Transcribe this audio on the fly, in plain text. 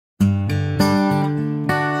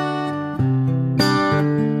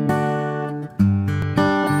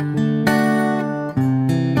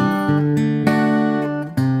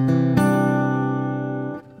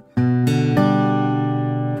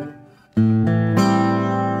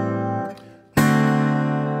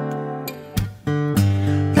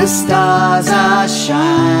The stars are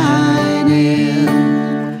shining,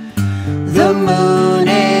 the moon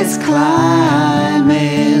is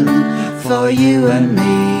climbing for you and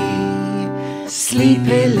me.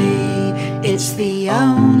 Sleepily, it's the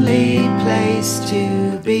only place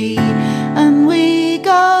to be. And we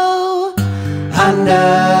go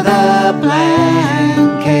under the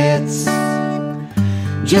blankets.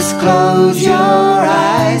 Just close your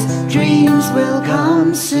eyes, dreams will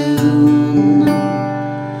come soon.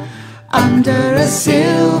 Under a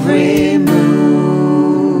silvery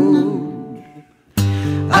moon,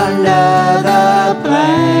 under the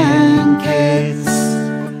blankets,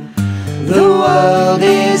 the world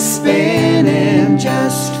is spinning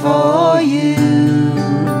just for you.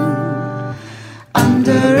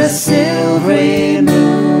 Under a silvery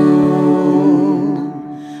moon,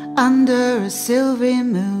 under a silvery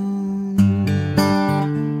moon.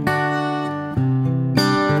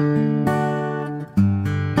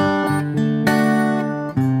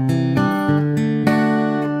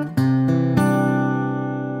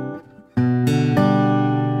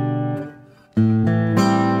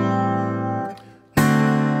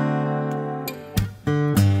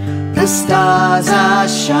 The stars are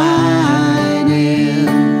shining,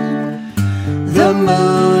 the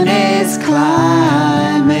moon is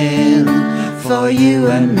climbing for you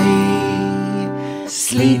and me.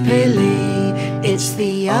 Sleepily, it's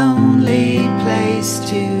the only place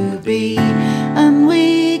to be. And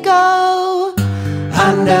we go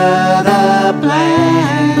under the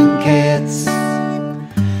blankets.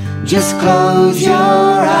 Just close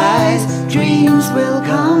your eyes, dreams will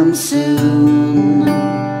come soon.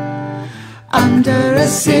 Under a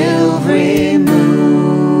silvery moon.